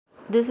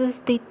This is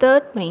the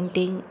third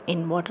painting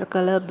in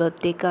watercolor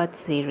birthday card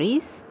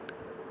series.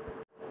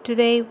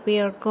 Today we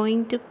are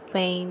going to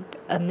paint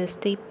a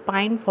misty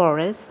pine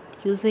forest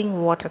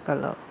using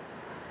watercolor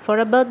for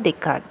a birthday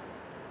card.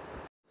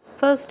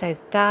 First I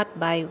start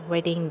by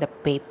wetting the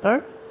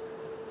paper.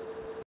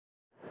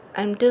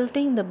 I'm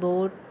tilting the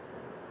board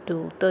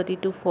to 30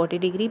 to 40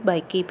 degree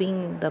by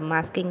keeping the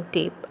masking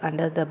tape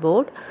under the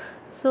board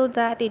so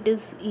that it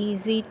is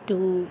easy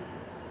to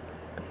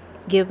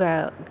give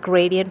a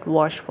gradient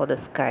wash for the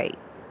sky.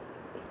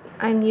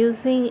 I'm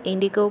using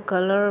indigo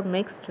color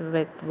mixed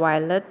with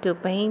violet to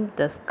paint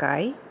the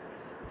sky.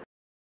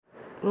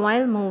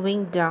 While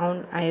moving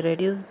down, I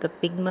reduce the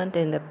pigment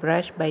in the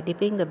brush by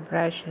dipping the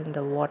brush in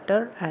the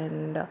water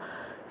and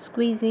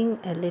squeezing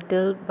a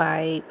little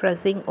by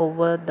pressing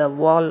over the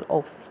wall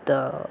of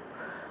the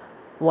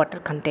water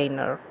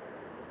container.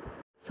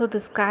 So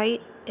the sky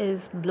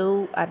is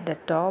blue at the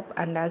top,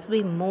 and as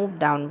we move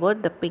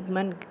downward the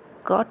pigment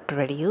got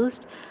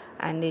reduced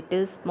and it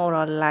is more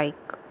or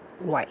like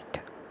white.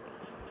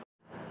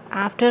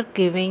 After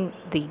giving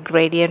the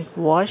gradient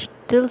wash,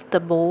 tilt the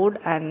board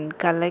and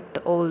collect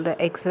all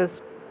the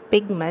excess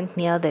pigment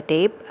near the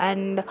tape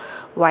and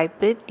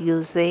wipe it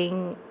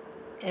using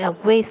a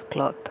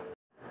wastecloth.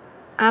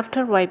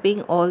 After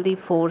wiping all the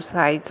four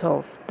sides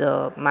of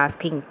the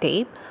masking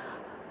tape,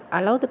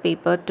 allow the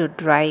paper to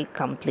dry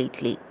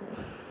completely.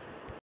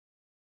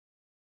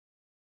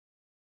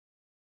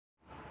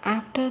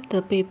 After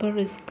the paper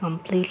is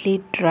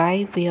completely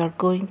dry, we are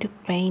going to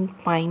paint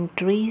pine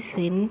trees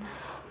in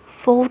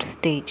 4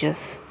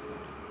 stages.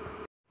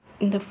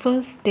 In the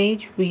first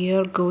stage, we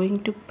are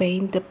going to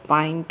paint the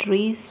pine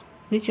trees,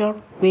 which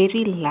are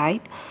very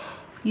light,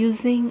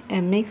 using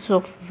a mix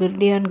of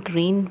Viridian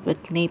green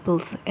with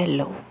Naples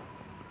yellow.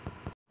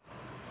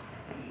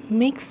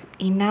 Mix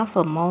enough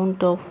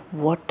amount of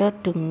water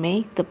to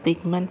make the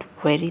pigment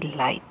very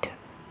light.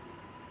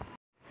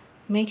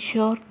 Make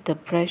sure the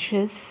brush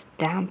is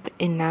damp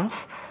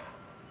enough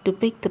to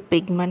pick the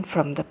pigment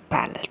from the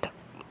palette.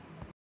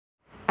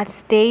 At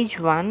stage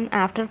 1,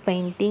 after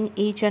painting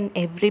each and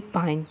every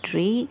pine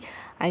tree,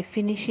 I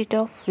finish it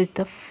off with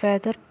a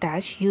feather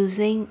touch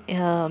using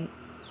a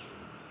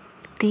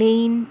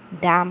clean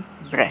damp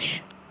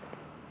brush.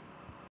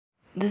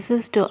 This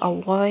is to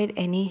avoid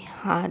any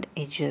hard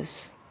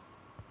edges.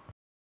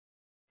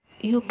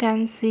 You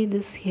can see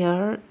this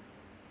here.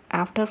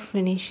 After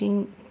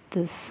finishing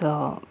this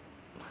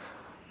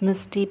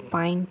misty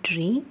pine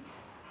tree,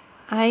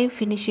 I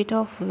finish it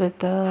off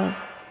with a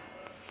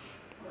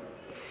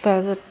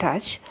feather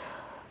touch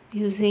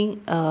using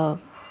a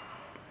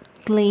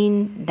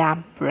clean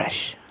damp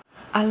brush.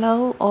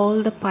 Allow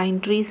all the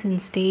pine trees in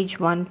stage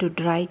 1 to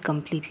dry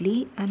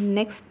completely, and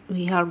next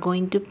we are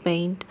going to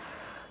paint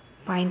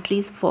pine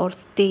trees for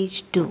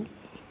stage 2.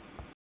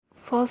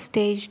 For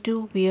stage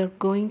 2, we are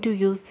going to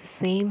use the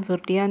same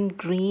Viridian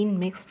green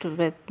mixed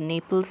with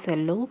Naples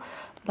yellow,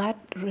 but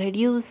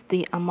reduce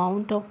the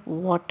amount of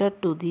water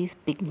to these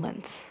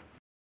pigments.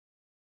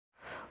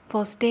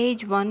 For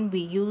stage 1, we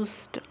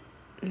used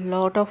a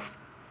lot of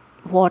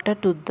water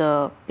to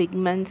the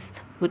pigments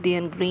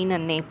Viridian green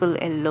and Naples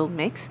yellow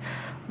mix,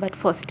 but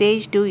for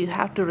stage 2, you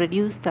have to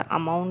reduce the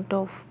amount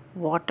of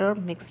water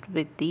mixed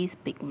with these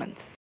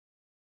pigments.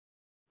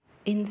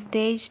 In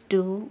stage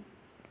 2,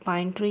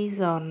 pine trees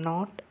are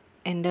not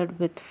ended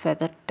with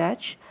feather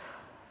touch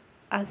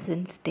as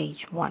in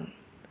stage 1,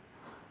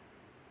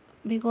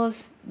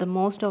 because the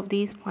most of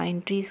these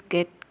pine trees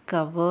get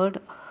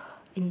covered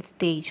in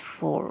stage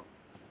 4.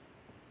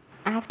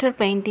 After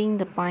painting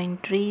the pine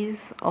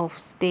trees of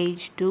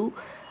stage 2,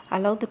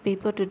 allow the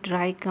paper to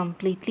dry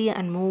completely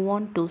and move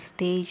on to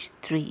stage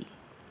 3.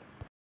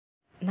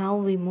 Now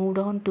we moved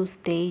on to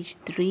stage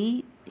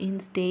 3. In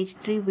stage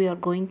 3, we are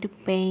going to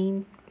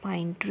paint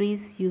pine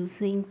trees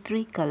using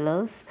 3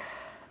 colors,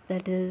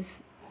 that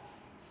is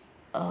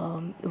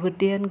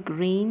Viridian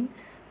green,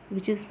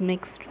 which is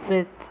mixed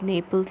with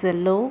Naples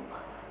yellow.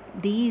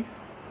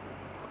 These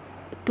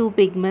two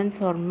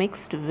pigments are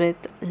mixed with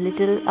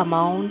little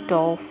amount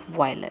of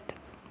violet.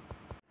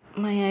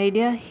 My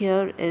idea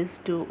here is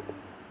to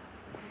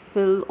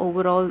fill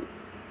overall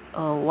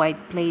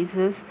white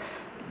places,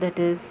 that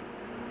is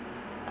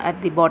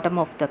at the bottom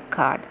of the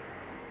card.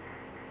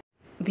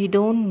 We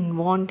don't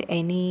want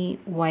any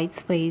white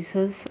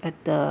spaces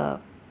at the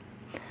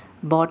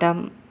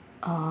bottom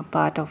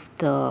part of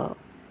the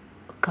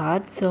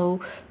card, so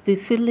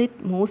we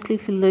mostly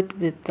fill it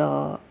with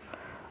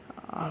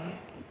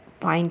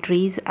pine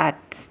trees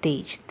at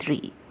stage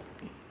 3.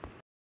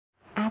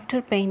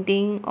 After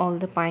painting all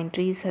the pine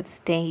trees at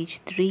stage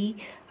 3,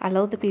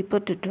 allow the paper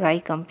to dry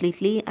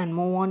completely and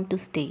move on to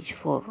stage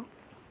 4.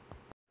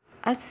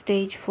 At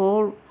stage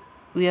 4,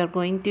 we are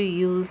going to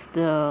use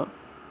the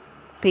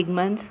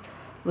pigments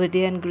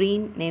Viridian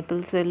green,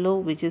 Naples yellow,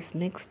 which is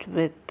mixed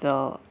with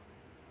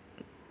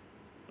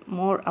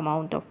more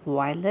amount of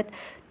violet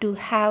to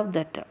have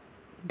that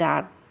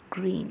dark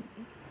green.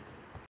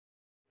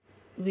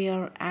 We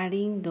are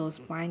adding those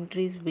pine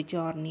trees which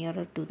are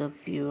nearer to the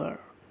viewer.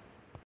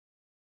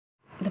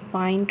 The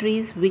pine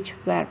trees which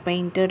were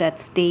painted at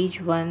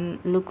stage 1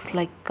 looks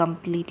like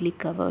completely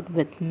covered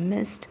with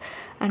mist,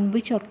 and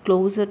which are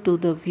closer to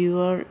the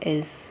viewer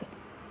is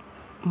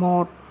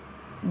more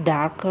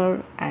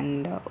darker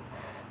and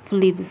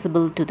fully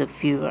visible to the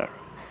viewer.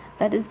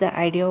 That is the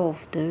idea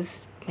of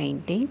this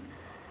painting.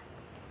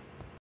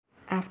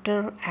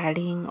 After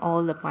adding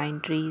all the pine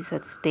trees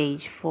at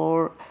stage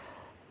 4,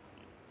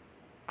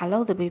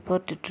 allow the paper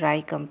to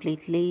dry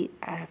completely.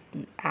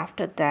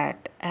 After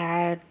that,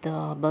 add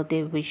the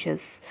birthday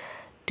wishes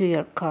to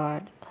your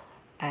card,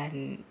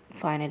 and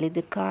finally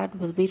the card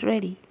will be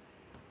ready.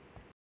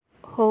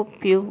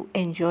 Hope you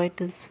enjoyed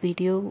this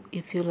video.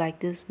 If you like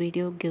this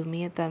video, give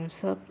me a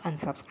thumbs up and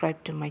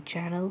subscribe to my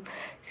channel.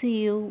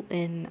 See you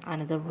in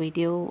another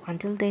video.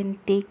 Until then,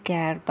 take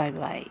care. Bye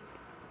bye.